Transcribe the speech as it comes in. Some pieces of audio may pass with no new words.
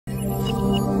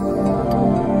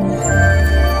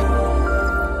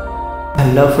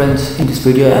Hello friends, in this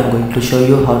video I am going to show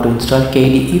you how to install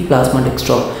KDE Plasma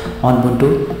Desktop on Ubuntu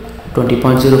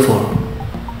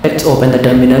 20.04. Let's open the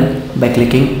terminal by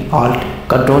clicking Alt,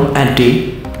 Ctrl and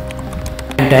T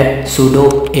and type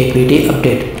sudo apt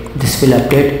update. This will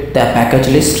update the package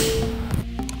list.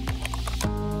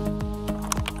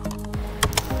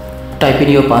 Type in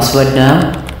your password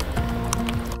now.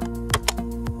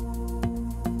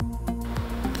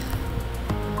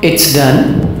 It's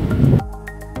done.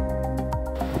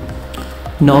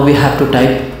 Now we have to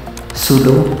type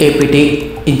sudo apt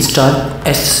install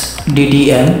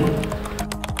sddm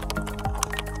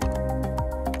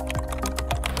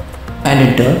and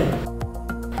enter.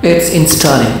 It's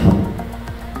installing.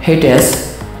 Hit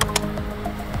S,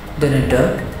 then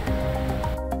enter.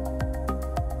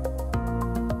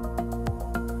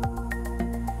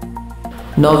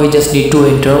 Now we just need to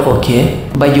enter OK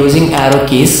by using arrow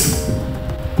keys.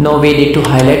 Now we need to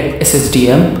highlight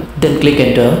sddm, then click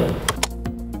enter.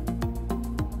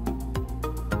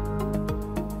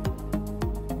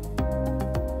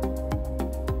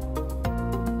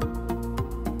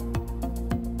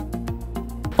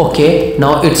 Okay,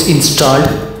 now it's installed.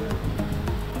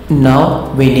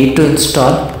 Now we need to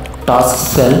install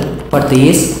tasksel. For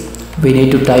this we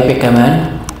need to type a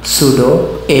command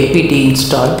sudo apt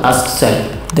install tasksel,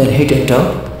 then hit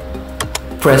enter.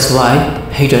 Press Y,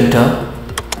 hit enter.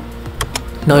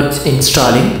 Now it's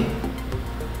installing.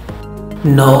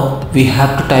 Now we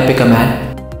have to type a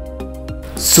command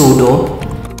sudo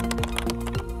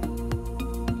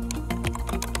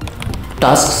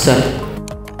tasksel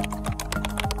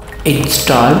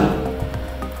install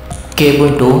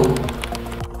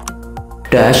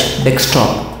kubuntu-desktop.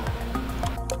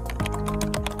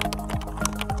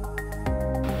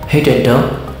 Hit enter.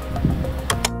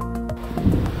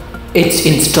 It's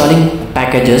installing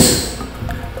packages.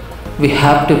 We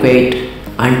have to wait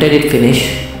until it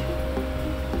finishes.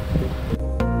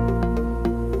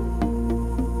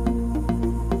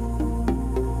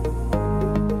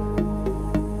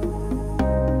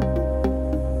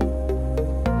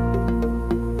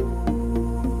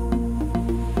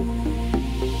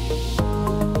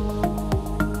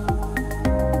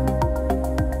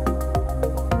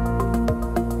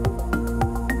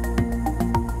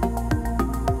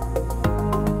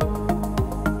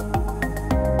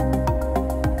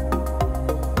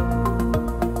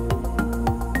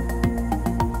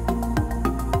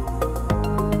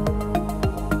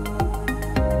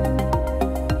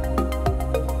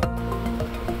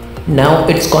 Now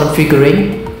it's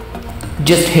configuring.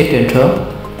 Just hit enter.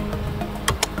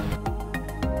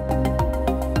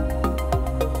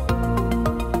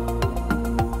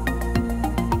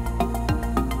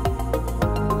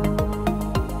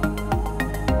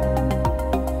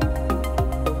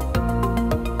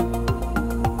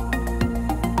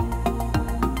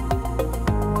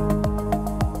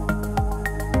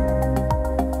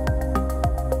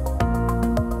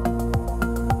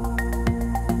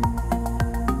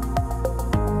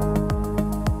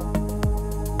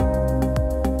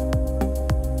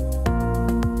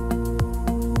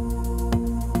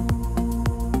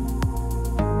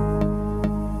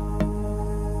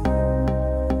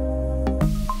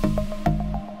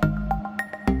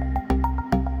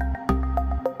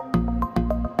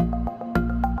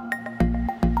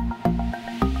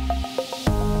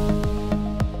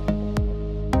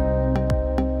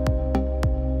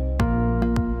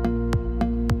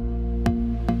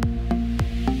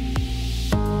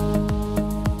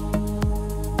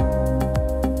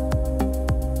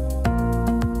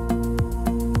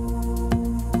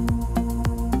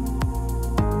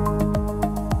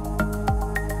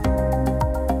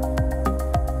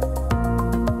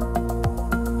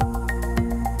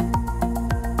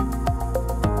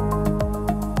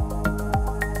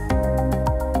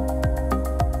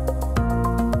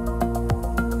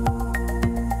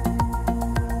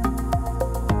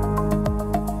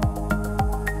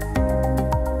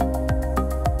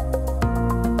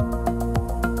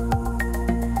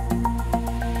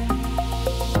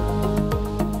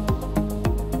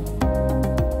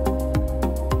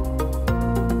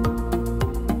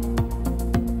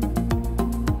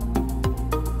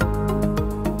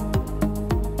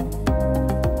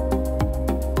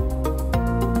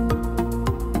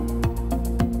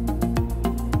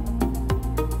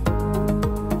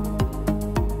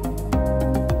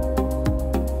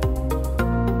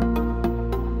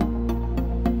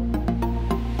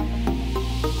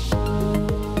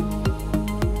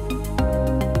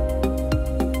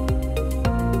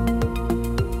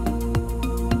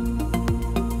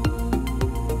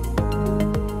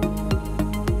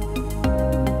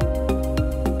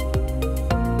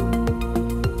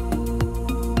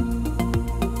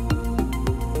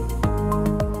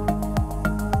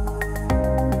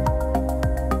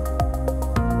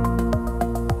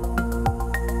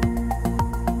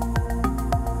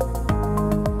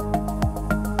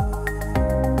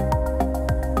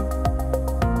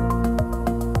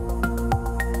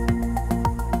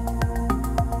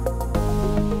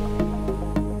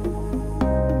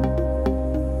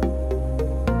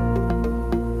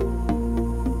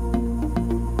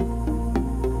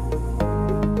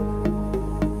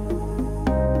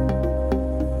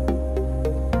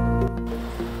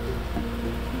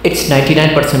 It's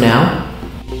 99% now.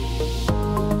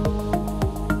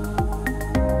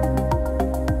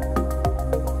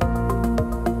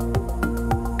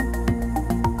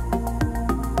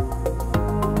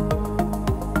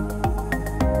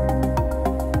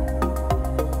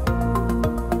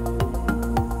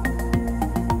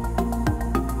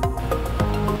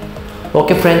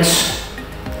 Okay friends,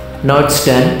 now it's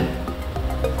done.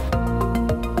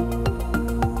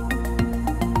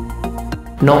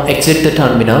 Now exit the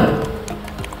terminal.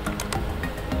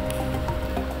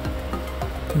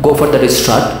 Go for the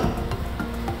restart.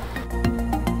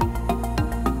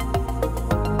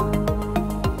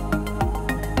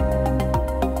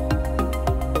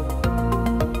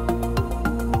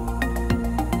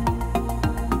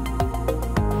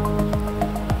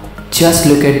 Just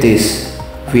look at this.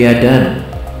 We are done.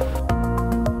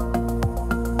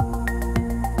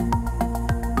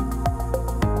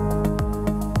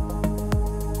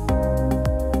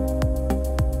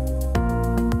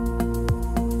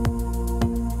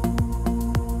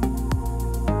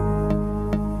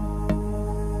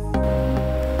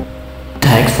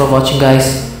 Thanks for watching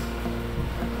guys.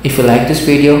 If you like this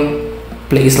video,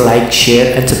 please like,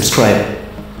 share and subscribe.